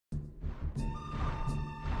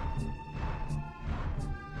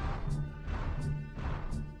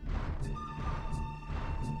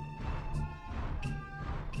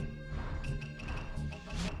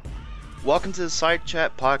Welcome to the Side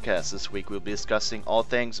Chat Podcast. This week we'll be discussing all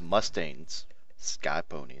things Mustangs, sky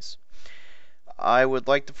ponies. I would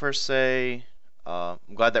like to first say I'm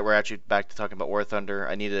glad that we're actually back to talking about War Thunder.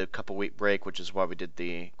 I needed a couple week break, which is why we did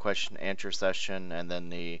the question and answer session and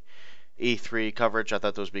then the E3 coverage. I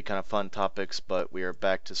thought those would be kind of fun topics, but we are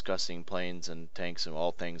back discussing planes and tanks and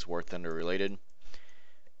all things War Thunder related.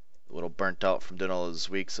 A little burnt out from doing all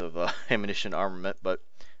those weeks of ammunition armament, but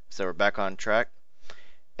so we're back on track.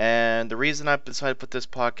 And the reason I decided to put this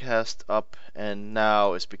podcast up and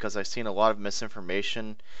now is because I've seen a lot of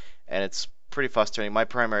misinformation, and it's pretty frustrating. My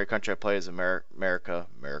primary country I play is America,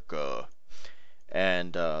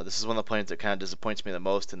 and this is one of the planes that kind of disappoints me the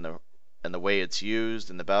most in the way it's used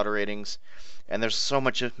and the battle ratings. And there's so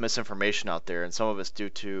much misinformation out there, and some of it's due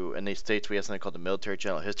to, in these states we have something called the Military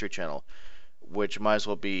Channel, History Channel, which might as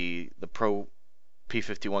well be the pro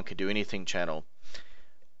P-51 can do anything channel.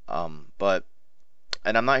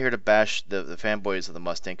 And I'm not here to bash the fanboys of the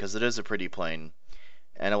Mustang, because it is a pretty plane,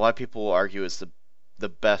 and a lot of people argue it's the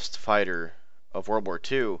best fighter of World War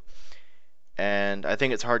II, and I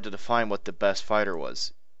think it's hard to define what the best fighter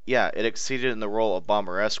was. Yeah, it exceeded in the role of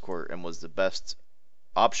bomber escort and was the best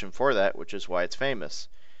option for that, which is why it's famous.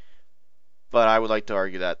 But I would like to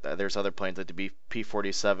argue that there's other planes like the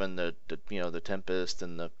P-47, the Tempest,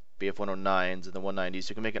 and the BF-109s and the 190s.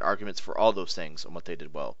 You can make arguments for all those things and what they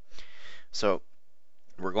did well. So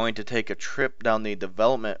we're going to take a trip down the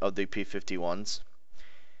development of the P-51s,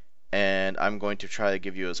 and I'm going to try to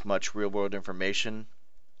give you as much real-world information.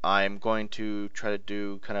 I'm going to try to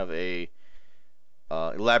do kind of a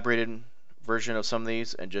elaborated version of some of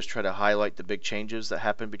these and just try to highlight the big changes that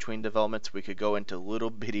happened between developments. We could go into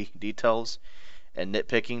little bitty details and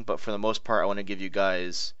nitpicking, but for the most part I want to give you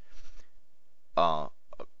guys a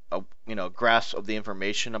grasp of the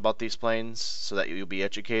information about these planes so that you'll be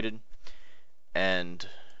educated and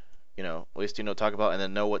at least talk about and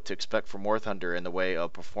then know what to expect from War Thunder in the way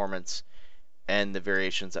of performance and the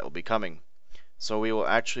variations that will be coming. So we will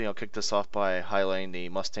actually kick this off by highlighting the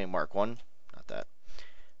Mustang Mark 1, not that,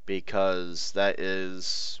 because that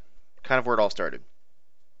is kind of where it all started.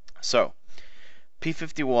 So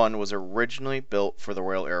P-51 was originally built for the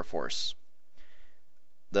Royal Air Force.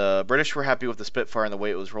 The British were happy with the Spitfire and the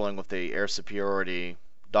way it was rolling with the air superiority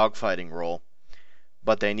dogfighting role,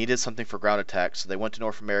 but they needed something for ground attack, so they went to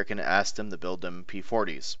North American and asked them to build them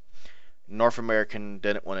P-40s. North American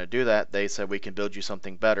didn't want to do that. They said, we can build you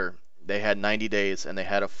something better. They had 90 days, and they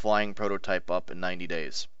had a flying prototype up in 90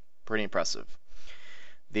 days. Pretty impressive.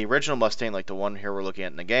 The original Mustang, like the one here we're looking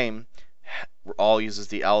at in the game, all uses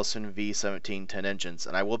the Allison V1710 engines,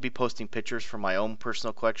 and I will be posting pictures from my own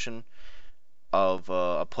personal collection of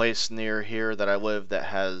a place near here that I live that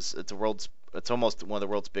has, it's almost one of the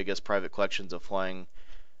world's biggest private collections of flying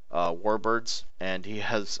warbirds, and he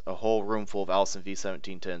has a whole room full of Allison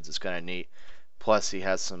V1710s. It's kind of neat. Plus, he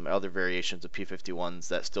has some other variations of P-51s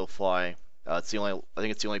that still fly. I think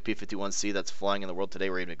it's the only P-51C that's flying in the world today,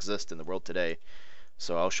 or even exists in the world today.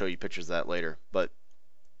 So I'll show you pictures of that later. But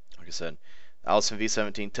like I said, Allison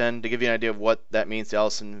V1710. To give you an idea of what that means, the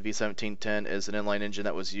Allison V1710 is an inline engine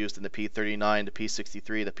that was used in the P39, the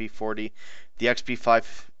P63, the P40, the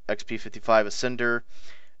XP55 Ascender.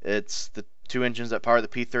 It's the two engines that power the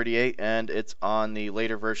P38, and it's on the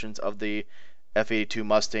later versions of the F-82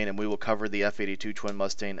 Mustang, and we will cover the F-82 Twin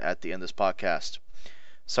Mustang at the end of this podcast.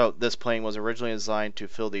 So this plane was originally designed to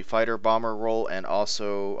fill the fighter-bomber role and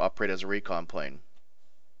also operate as a recon plane.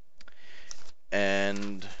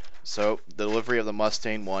 And so the delivery of the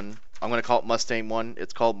Mustang 1, I'm going to call it Mustang 1.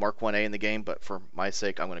 It's called Mark 1A in the game, but for my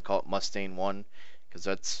sake, I'm going to call it Mustang 1 because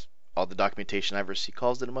that's all the documentation I ever see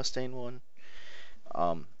calls it a Mustang 1.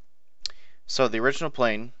 So the original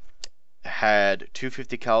plane had two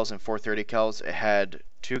 50 cals and four 30 cals. It had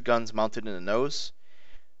two guns mounted in the nose.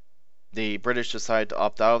 The British decided to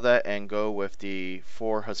opt out of that and go with the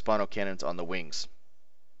four Hispano cannons on the wings.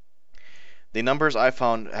 The numbers I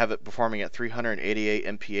found have it performing at 388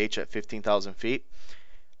 mph at 15,000 feet.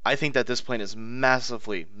 I think that this plane is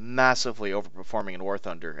massively overperforming in War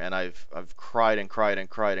Thunder, and I've cried and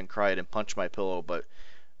punched my pillow, but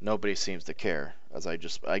nobody seems to care.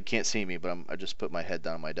 I can't see me, but I just put my head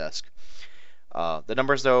down on my desk. The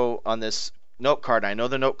numbers though on this note card, I know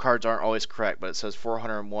the note cards aren't always correct, but it says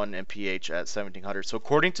 401 mph at 1700. So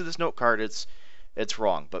according to this note card, it's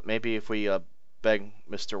wrong. But maybe if we beg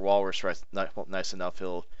Mr. Walrus nice enough,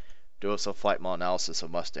 he'll do us a flight model analysis of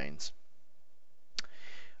Mustangs.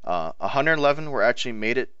 111 were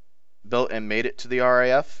actually built and made it to the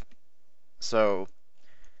RAF. So,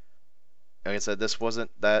 like I said, there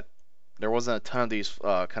wasn't a ton of these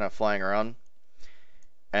kind of flying around.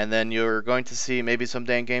 And then you're going to see maybe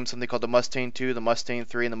someday in game something called the Mustang 2, the Mustang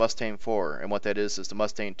 3, and the Mustang 4. And what that is the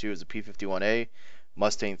Mustang 2 is the P51A,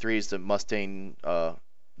 Mustang 3 is the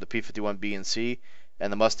the P51B and C,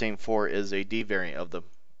 and the Mustang 4 is a D variant of the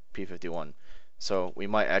P51. So we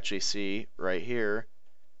might actually see right here,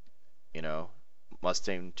 you know,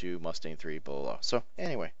 Mustang 2, Mustang 3, blah, blah, blah. So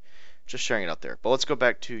anyway, just sharing it out there. But let's go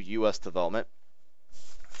back to U.S. development.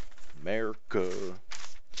 America.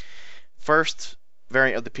 First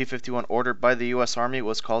variant of the P-51 ordered by the U.S. Army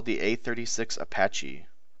was called the A-36 Apache.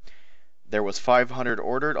 There was 500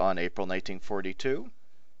 ordered on April 1942.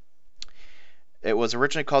 It was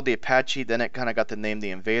originally called the Apache, then it kind of got the name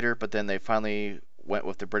the Invader, but then they finally went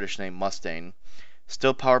with the British name Mustang.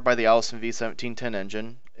 Still powered by the Allison V1710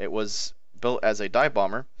 engine. It was built as a dive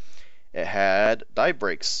bomber. It had dive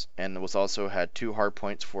brakes and was also had 2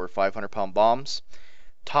 hardpoints for 500-pound bombs.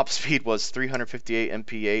 Top speed was 358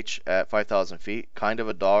 mph at 5,000 feet, kind of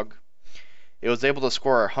a dog. It was able to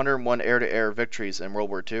score 101 air-to-air victories in World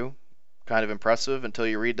War II. Kind of impressive until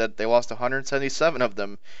you read that they lost 177 of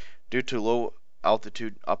them due to low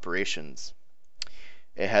altitude operations.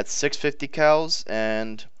 It had 650 cals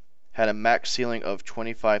and had a max ceiling of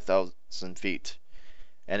 25,000 feet.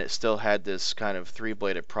 And it still had this kind of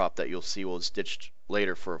 3-bladed prop that you'll see was ditched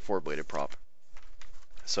later for a 4-bladed prop.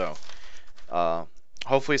 So,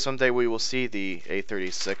 hopefully someday we will see the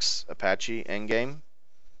A-36 Apache in game.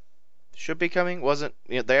 Should be coming. Wasn't,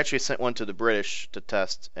 you know, they actually sent one to the British to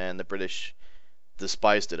test, and the British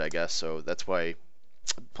despised it, I guess. So that's why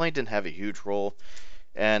the plane didn't have a huge role.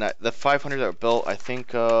 And the 500 that were built, I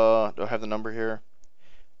think, do I have the number here?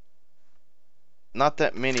 Not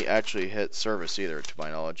that many actually hit service either, to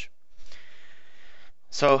my knowledge.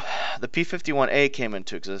 So the P-51A came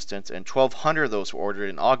into existence, and 1,200 of those were ordered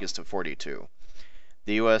in August of 42.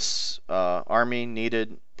 The U.S. Army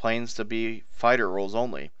needed planes to be fighter roles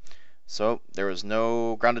only. So there was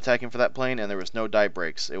no ground attacking for that plane, and there was no dive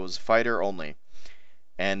brakes. It was fighter only.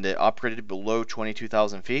 And it operated below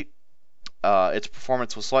 22,000 feet. Its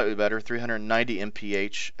performance was slightly better, 390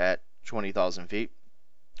 mph at 20,000 feet,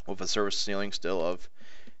 with a service ceiling still of,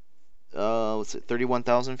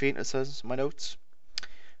 31,000 feet, it says in my notes.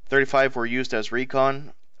 35 were used as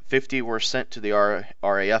recon. 50 were sent to the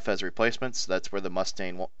RAF as replacements. That's where the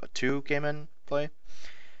Mustang 2 came in play.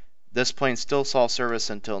 This plane still saw service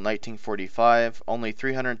until 1945. Only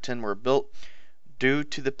 310 were built due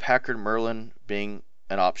to the Packard Merlin being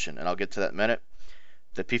an option, and I'll get to that in a minute.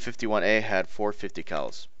 The P-51A had 450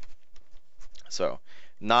 cals. So,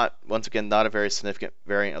 once again, not a very significant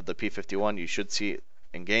variant of the P-51. You should see it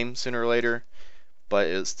in game sooner or later, but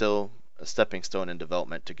it's still a stepping stone in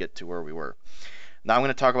development to get to where we were. Now I'm going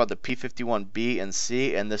to talk about the P-51B and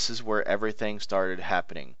C, and this is where everything started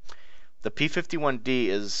happening. The P-51D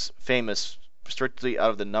is famous strictly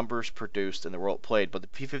out of the numbers produced and the role it played, but the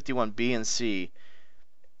P-51B and C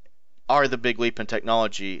are the big leap in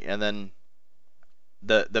technology, and then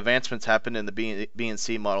the advancements happened in the B and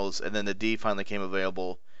C models, and then the D finally came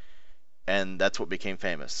available, and that's what became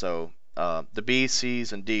famous. So the B,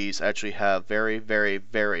 Cs, and Ds actually have very, very,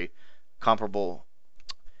 very comparable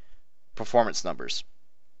performance numbers.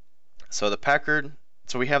 So the Packard,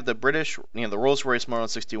 so we have the British, the Rolls-Royce Merlin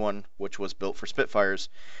 61, which was built for Spitfires.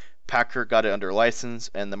 Packard got it under license,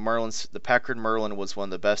 and the Packard Merlin was one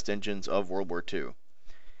of the best engines of World War II.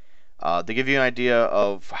 To give you an idea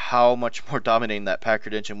of how much more dominating that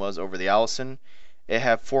Packard engine was over the Allison, it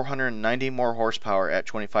had 490 more horsepower at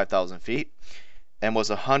 25,000 feet and was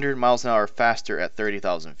 100 miles an hour faster at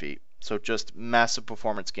 30,000 feet. So just massive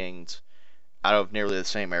performance gains out of nearly the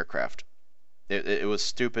same aircraft. It was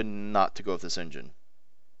stupid not to go with this engine.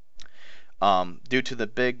 Due to the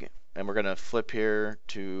big, and we're going to flip here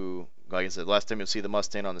to, like I said, last time you'll see the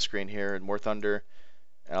Mustang on the screen here in More Thunder,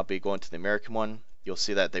 and I'll be going to the American one. You'll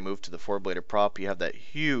see that they moved to the 4-bladed prop. You have that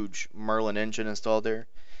huge Merlin engine installed there.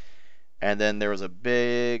 And then there was a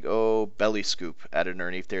big belly scoop added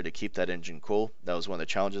underneath there to keep that engine cool. That was one of the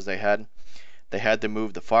challenges they had. They had to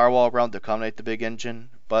move the firewall around to accommodate the big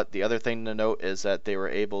engine. But the other thing to note is that they were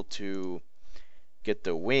able to get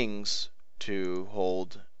the wings to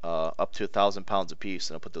hold up to 1,000 pounds apiece,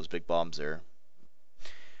 and I'll put those big bombs there.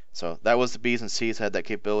 So that was the B's and C's had that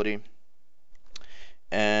capability.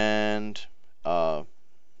 And let's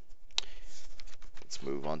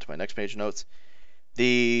move on to my next page notes.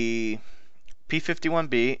 The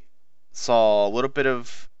P-51B saw a little bit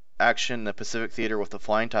of action in the Pacific Theater with the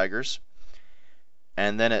Flying Tigers,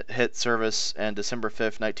 and then it hit service on December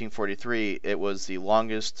 5th, 1943. It was the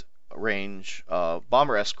longest range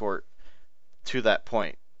bomber escort to that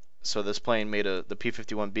point. So this plane the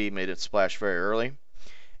P-51B made its splash very early.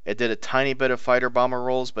 It did a tiny bit of fighter bomber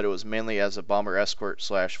roles, but it was mainly as a bomber escort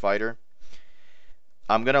slash fighter.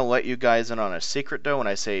 I'm gonna let you guys in on a secret though when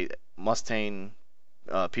I say Mustang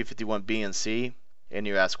P-51B and C, and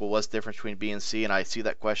you ask, well, what's the difference between B and C? And I see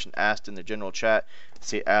that question asked in the general chat. I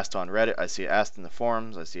see it asked on Reddit. I see it asked in the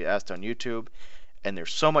forums. I see it asked on YouTube. And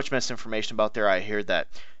there's so much misinformation about there. I hear that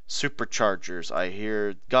superchargers. I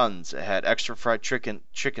hear guns. It had extra fried chicken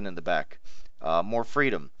in the back. More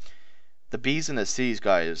freedom. The Bs and the Cs,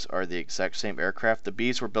 guys, are the exact same aircraft. The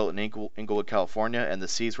Bs were built in Inglewood, California, and the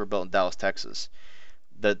Cs were built in Dallas, Texas.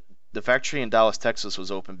 The factory in Dallas, Texas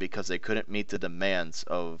was open because they couldn't meet the demands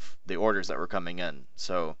of the orders that were coming in.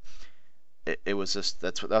 So it was just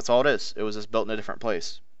that's all it is. It was just built in a different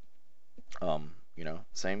place.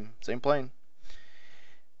 Same plane.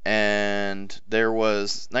 And there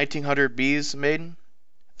was 1,900 Bs made.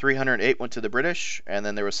 308 went to the British, and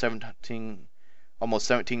then there was over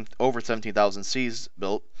 17,000 Cs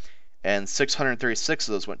built, and 636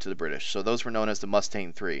 of those went to the British. So those were known as the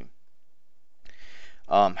Mustang 3.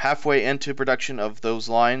 Halfway into production of those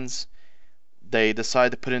lines, they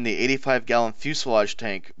decided to put in the 85-gallon fuselage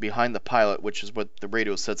tank behind the pilot, which is what the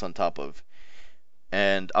radio sits on top of.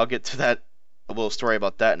 And I'll get to a little story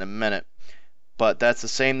about that in a minute. But that's the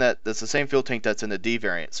same fuel tank that's in the D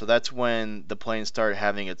variant. So that's when the plane started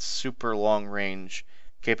having its super long range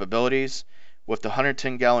capabilities. With the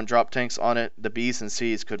 110-gallon drop tanks on it, the Bs and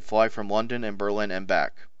Cs could fly from London and Berlin and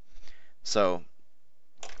back. So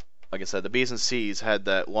like I said, the Bs and Cs had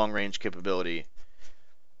that long-range capability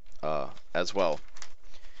as well.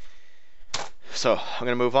 So I'm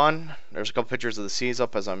going to move on. There's a couple pictures of the Cs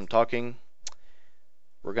up as I'm talking.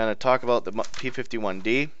 We're going to talk about the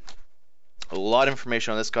P-51D. A lot of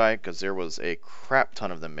information on this guy because there was a crap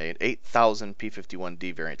ton of them made. 8,000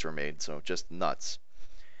 P-51D variants were made, so just nuts.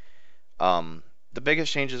 The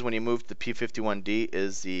biggest changes when you move to the P-51D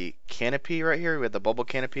is the canopy right here. We have the bubble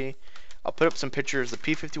canopy. I'll put up some pictures. The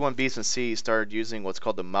P-51Bs and Cs started using what's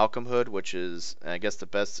called the Malcolm hood, which is, I guess, the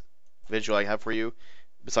best visual I have for you,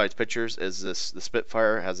 besides pictures, is the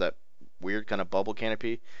Spitfire has that weird kind of bubble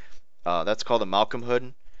canopy. That's called the Malcolm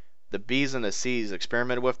hood. The Bs and the Cs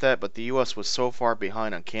experimented with that, but the U.S. was so far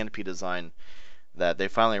behind on canopy design that they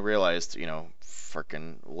finally realized,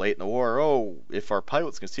 freaking late in the war, if our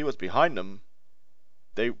pilots can see what's behind them,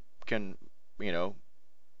 they can,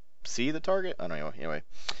 see the target? I don't know. Anyway.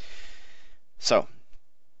 So,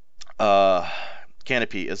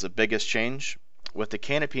 canopy is the biggest change. With the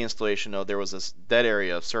canopy installation, though, there was this dead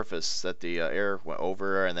area of surface that the air went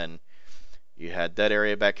over, and then you had dead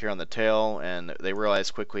area back here on the tail, and they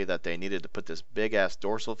realized quickly that they needed to put this big-ass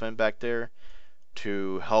dorsal fin back there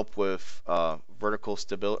to help with horizontal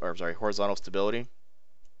stability.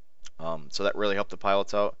 So that really helped the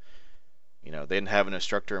pilots out. They didn't have an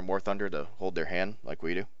instructor in War Thunder to hold their hand like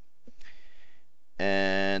we do.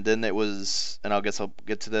 And then it was, and I guess I'll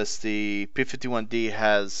get to this, the P-51D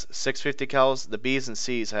has 650 cals. The Bs and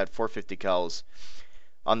Cs had 450 cals.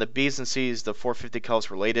 On the Bs and Cs, the 450 cals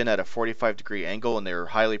were laid in at a 45-degree angle, and they were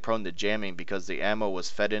highly prone to jamming because the ammo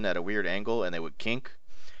was fed in at a weird angle and they would kink.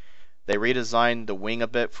 They redesigned the wing a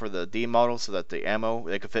bit for the D model so that they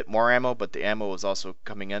could fit more ammo, but the ammo was also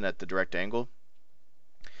coming in at the direct angle.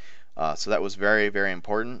 So that was very, very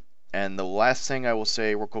important. And the last thing I will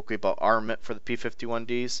say real quickly about armament for the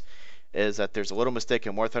P-51Ds is that there's a little mistake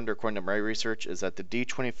in War Thunder, according to my research, is that the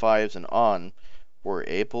D-25s and on were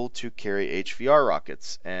able to carry HVR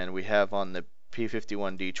rockets. And we have on the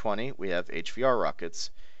P-51D-20, we have HVR rockets.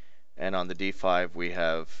 And on the D-5, we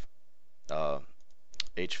have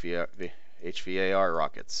HVAR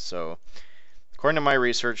rockets. So, according to my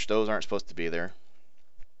research, those aren't supposed to be there.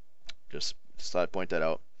 Just thought I'd point that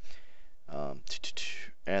out.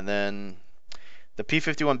 And then the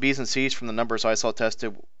P-51Bs and Cs, from the numbers I saw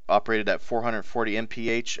tested, operated at 440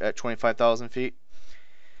 mph at 25,000 feet.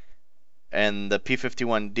 And the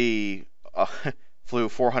P-51D flew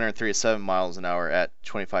 437 miles an hour at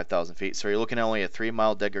 25,000 feet. So you're looking at only a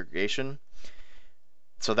 3-mile degradation.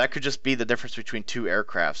 So that could just be the difference between two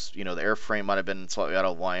aircrafts. The airframe might have been slightly out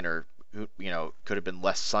of line, or could have been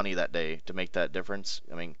less sunny that day to make that difference.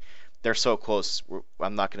 I mean, they're so close.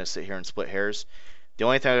 I'm not going to sit here and split hairs. The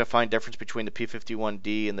only thing I can find difference between the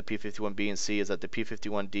P-51D and the P-51B and C is that the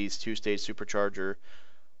P-51D's two-stage supercharger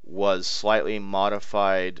was slightly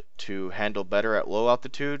modified to handle better at low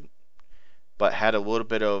altitude, but had a little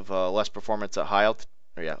bit of less performance at high altitude.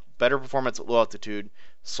 Better performance at low altitude,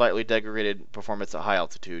 slightly degraded performance at high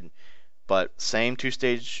altitude, but same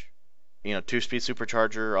two-stage, two-speed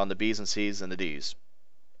supercharger on the Bs and Cs and the Ds.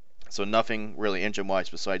 So nothing really engine-wise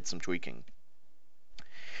besides some tweaking.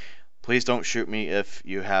 Please don't shoot me if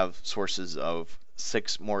you have sources of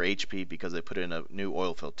 6 more HP because they put in a new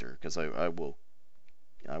oil filter. Because I will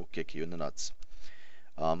kick you in the nuts.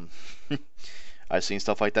 I've seen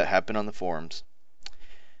stuff like that happen on the forums.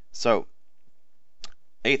 So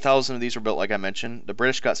 8,000 of these were built, like I mentioned. The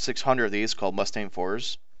British got 600 of these, called Mustang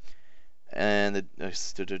 4s. And the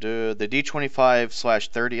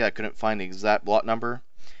D25/30, I couldn't find the exact lot number,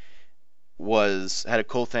 had a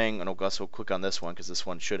cool thing, and I'll also click on this one because this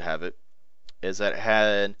one should have it, is that it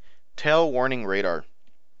had tail warning radar.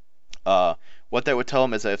 What that would tell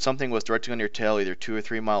them is that if something was directly on your tail, either 2 or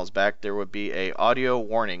 3 miles back, there would be a audio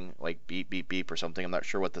warning, like beep, beep, beep or something, I'm not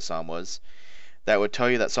sure what the sound was, that would tell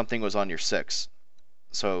you that something was on your 6.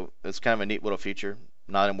 So it's kind of a neat little feature.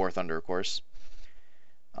 Not in War Thunder, of course.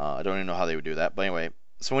 I don't even know how they would do that. But anyway,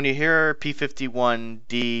 so when you hear P51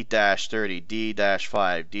 D-30,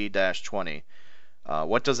 D-5, D-20,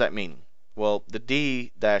 what does that mean? Well, the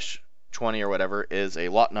D-20 or whatever is a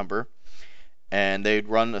lot number, and they'd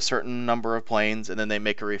run a certain number of planes, and then they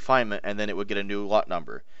make a refinement, and then it would get a new lot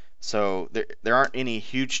number. So there aren't any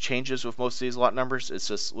huge changes with most of these lot numbers. It's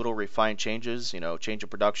just little refined changes, change of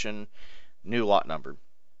production, new lot number.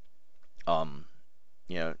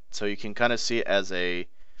 So you can kind of see it as a,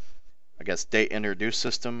 I guess, date introduced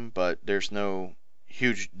system, but there's no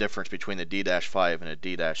huge difference between the D-5 and a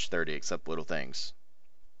D-30 except little things.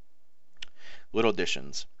 Little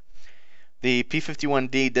additions. The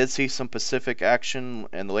P-51D did see some Pacific action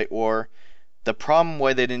in the late war. The problem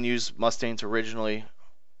why they didn't use Mustangs originally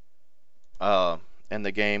in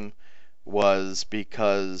the game was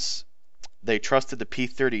because they trusted the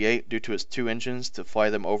P-38 due to its 2 engines to fly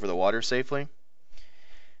them over the water safely.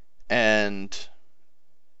 And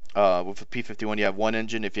with the P-51 you have 1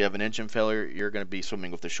 engine. If you have an engine failure, you're going to be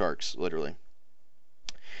swimming with the sharks, literally.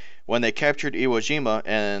 When they captured Iwo Jima,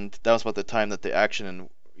 and that was about the time that the action in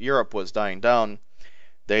Europe was dying down,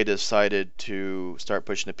 they decided to start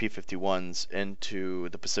pushing the P-51s into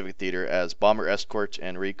the Pacific theater as bomber escorts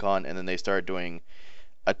and recon, and then they started doing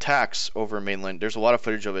attacks over mainland. There's a lot of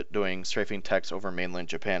footage of it doing strafing attacks over mainland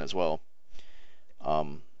Japan as well.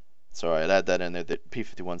 So I'd add that in there, that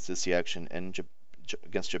P-51s did see action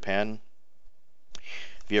against Japan.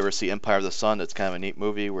 If you ever see Empire of the Sun, it's kind of a neat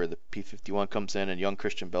movie where the P-51 comes in and young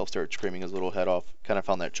Christian Bale starts screaming his little head off. Kind of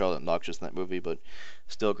found that child obnoxious in that movie, but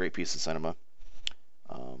still a great piece of cinema.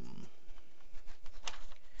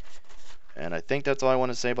 And I think that's all I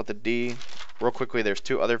want to say about the D. Real quickly, there's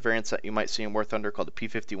 2 other variants that you might see in War Thunder called the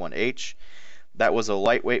P-51H. That was a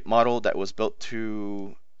lightweight model that was built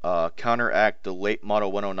to counteract the late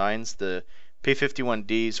Model 109s. The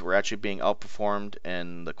P-51Ds were actually being outperformed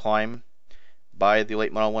in the climb by the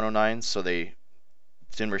late Model 109s, so they,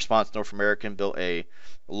 in response, North American built a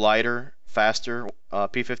lighter, faster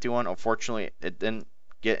P-51. Unfortunately, it didn't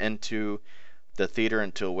get into the theater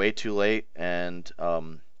until way too late, and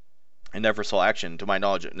it never saw action. To my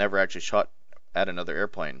knowledge, it never actually shot at another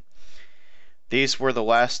airplane. These were the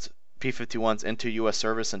last P-51s into U.S.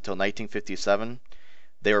 service until 1957.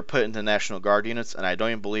 They were put into National Guard units, and I don't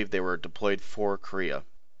even believe they were deployed for Korea.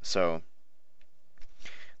 So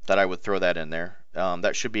that I would throw that in there.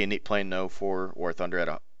 That should be a neat plane, though, for War Thunder at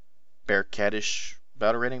a Bearcatish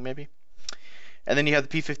battle rating, maybe. And then you have the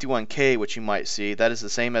P-51K, which you might see. That is the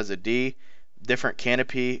same as the D, different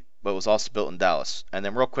canopy, but was also built in Dallas. And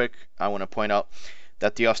then real quick, I want to point out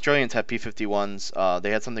that the Australians had P-51s.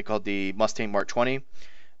 They had something called the Mustang Mark 20.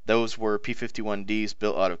 Those were P-51Ds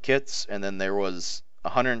built out of kits, and then there was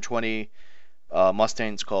 120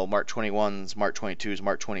 Mustangs called Mark 21s, Mark 22s,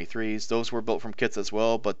 Mark 23s. Those were built from kits as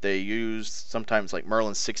well, but they used sometimes like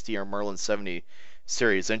Merlin 60 or Merlin 70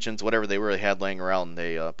 series engines, whatever they really had laying around,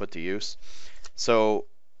 they put to use. So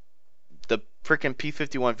the freaking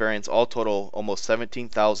P-51 variants, all total, almost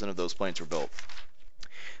 17,000 of those planes were built.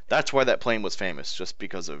 That's why that plane was famous, just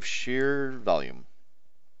because of sheer volume.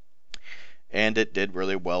 And it did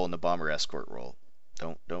really well in the bomber escort role.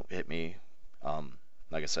 Don't hit me.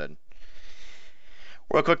 Like I said.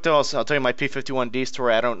 Real quick though, I'll tell you my P-51D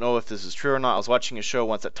story. I don't know if this is true or not. I was watching a show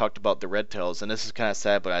once that talked about the Red Tails, and this is kind of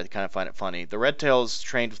sad, but I kind of find it funny. The Red Tails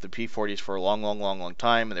trained with the P-40s for a long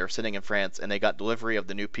time, and they were sitting in France, and they got delivery of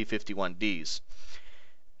the new P-51Ds.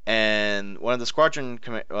 And one of the squadron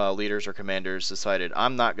leaders or commanders decided,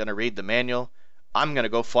 I'm not going to read the manual. I'm going to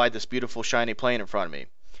go fly this beautiful shiny plane in front of me.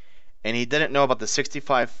 And he didn't know about the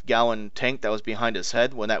 65-gallon tank that was behind his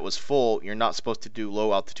head. When that was full, you're not supposed to do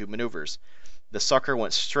low-altitude maneuvers. The sucker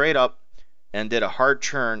went straight up and did a hard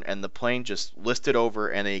turn, and the plane just listed over,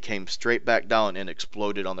 and then he came straight back down and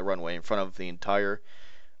exploded on the runway in front of the entire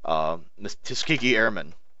Tuskegee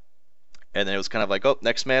Airmen. And then it was kind of like, oh,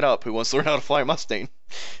 next man up, who wants to learn how to fly a Mustang?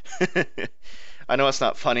 I know it's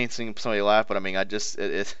not funny seeing somebody laugh, but I mean,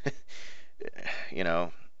 you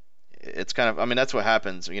know, it's kind of, I mean, that's what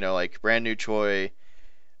happens. Like brand new Choi.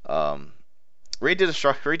 Um, reading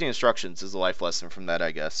instructions is a life lesson from that,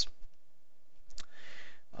 I guess.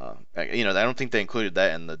 I don't think they included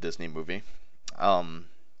that in the Disney movie. Um,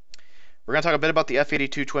 we're gonna talk a bit about the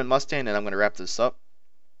F-82 Twin Mustang, and I'm gonna wrap this up.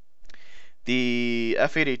 The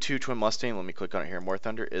F-82 Twin Mustang, let me click on it here, More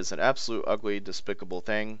Thunder, is an absolute ugly, despicable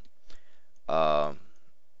thing. Uh,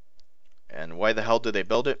 and why the hell did they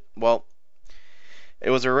build it? Well, it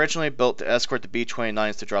was originally built to escort the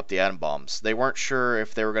B-29s to drop the atom bombs. They weren't sure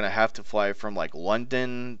if they were going to have to fly from like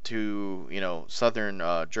London to, southern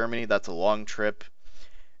Germany. That's a long trip.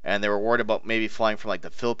 And they were worried about maybe flying from like the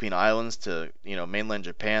Philippine Islands to, mainland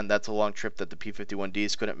Japan. That's a long trip that the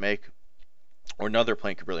P-51Ds couldn't make, or another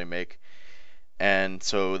plane could really make. And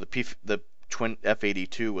so the twin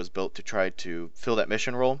F-82 was built to try to fill that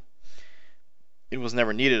mission role. It was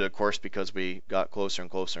never needed, of course, because we got closer and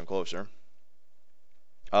closer and closer.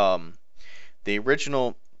 The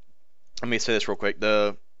original, let me say this real quick.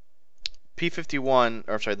 The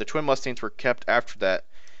the Twin Mustangs were kept after that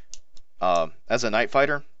as a night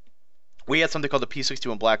fighter. We had something called the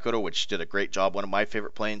P-61 Black Widow, which did a great job. One of my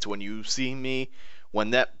favorite planes. When you see me,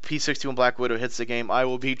 when that P-61 Black Widow hits the game, I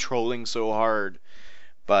will be trolling so hard.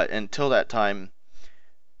 But until that time,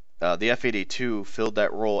 the F-82 filled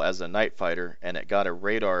that role as a night fighter, and it got a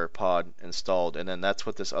radar pod installed. And then that's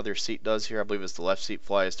what this other seat does here. I believe it's the left seat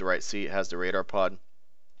flies, the right seat has the radar pod.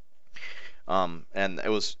 And it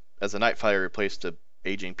was, as a night fighter, replaced the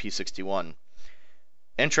aging P-61.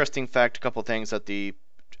 Interesting fact, a couple things that the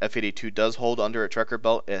F-82 does hold under its record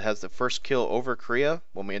belt. It has the first kill over Korea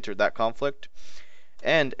when we entered that conflict.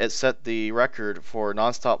 And it set the record for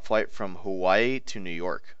nonstop flight from Hawaii to New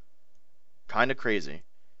York. Kind of crazy.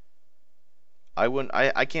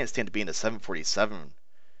 I can't stand to be in a 747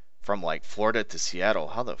 from like Florida to Seattle.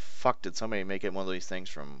 How the fuck did somebody make it one of these things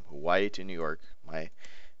from Hawaii to New York? My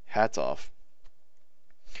hat's off.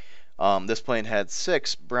 This plane had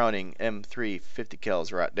 6 Browning M3 50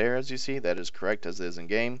 cals right there, as you see. That is correct, as it is in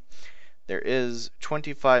game. There is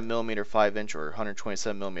 25mm 5-inch or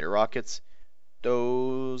 127mm rockets.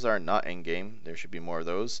 Those are not in game. There should be more of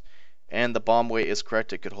those. And the bomb weight is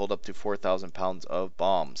correct. It could hold up to 4,000 pounds of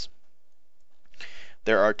bombs.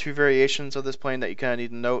 There are 2 variations of this plane that you kind of need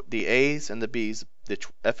to note. The A's and the B's, the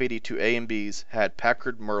F-82A and B's, had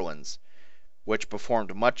Packard Merlins, which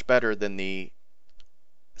performed much better than the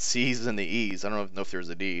C's and the E's. I don't know if there's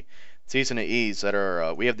a D. C's and the E's that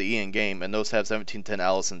are, we have the E in game, and those have 1710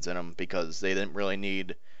 Allisons in them because they didn't really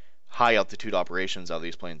need high altitude operations out of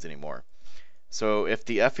these planes anymore. So if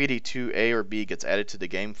the F-82A or B gets added to the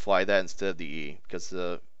game, fly that instead of the E, because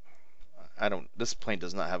this plane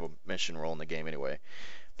does not have a mission role in the game anyway.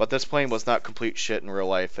 But this plane was not complete shit in real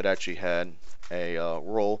life. It actually had a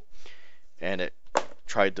role, and it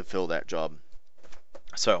tried to fill that job.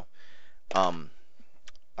 So,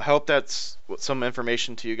 I hope that's some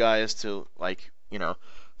information to you guys to,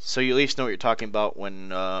 so you at least know what you're talking about when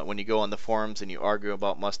you go on the forums and you argue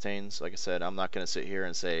about Mustangs. Like I said, I'm not going to sit here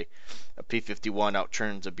and say a P-51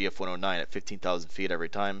 outturns a BF-109 at 15,000 feet every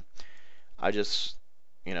time. I just,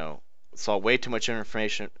 saw way too much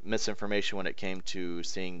misinformation when it came to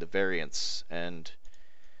seeing the variants and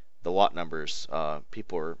the lot numbers.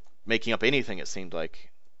 People were making up anything, it seemed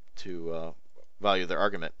like, to value their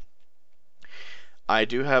argument. I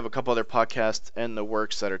do have a couple other podcasts in the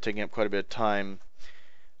works that are taking up quite a bit of time.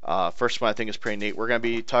 First one I think is pretty neat. We're going to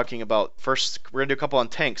be talking about, first, we're going to do a couple on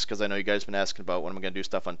tanks, because I know you guys have been asking about when I'm going to do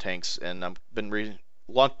stuff on tanks, and I've been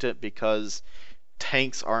reluctant because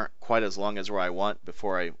tanks aren't quite as long as where I want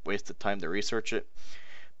before I waste the time to research it.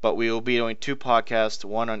 But we will be doing 2 podcasts,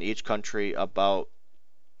 one on each country, about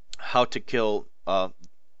how to kill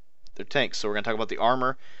their tanks. So we're going to talk about the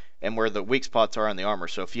armor and where the weak spots are on the armor.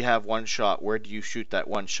 So if you have one shot, where do you shoot that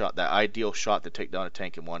one shot, that ideal shot to take down a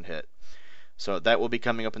tank in one hit? So that will be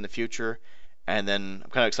coming up in the future. And then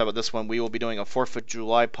I'm kind of excited about this one. We will be doing a 4th of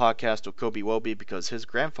July podcast with Kobe Wobi because his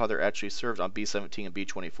grandfather actually served on B-17 and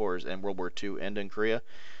B-24s in World War II and in Korea.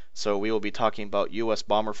 So we will be talking about U.S.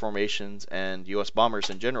 bomber formations and U.S.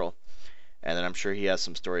 bombers in general. And then I'm sure he has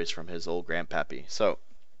some stories from his old grandpappy. So,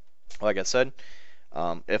 like I said,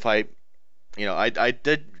 I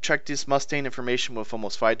did check this Mustang information with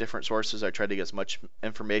almost 5 different sources. I tried to get as much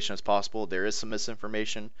information as possible. There is some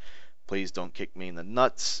misinformation. Please don't kick me in the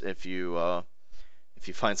nuts if you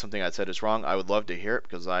find something I said is wrong. I would love to hear it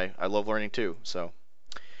because I love learning too. So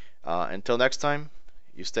until next time,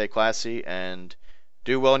 you stay classy and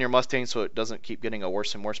do well in your Mustang so it doesn't keep getting a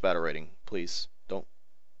worse and worse battle rating. Please don't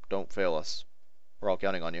fail us. We're all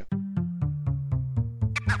counting on you.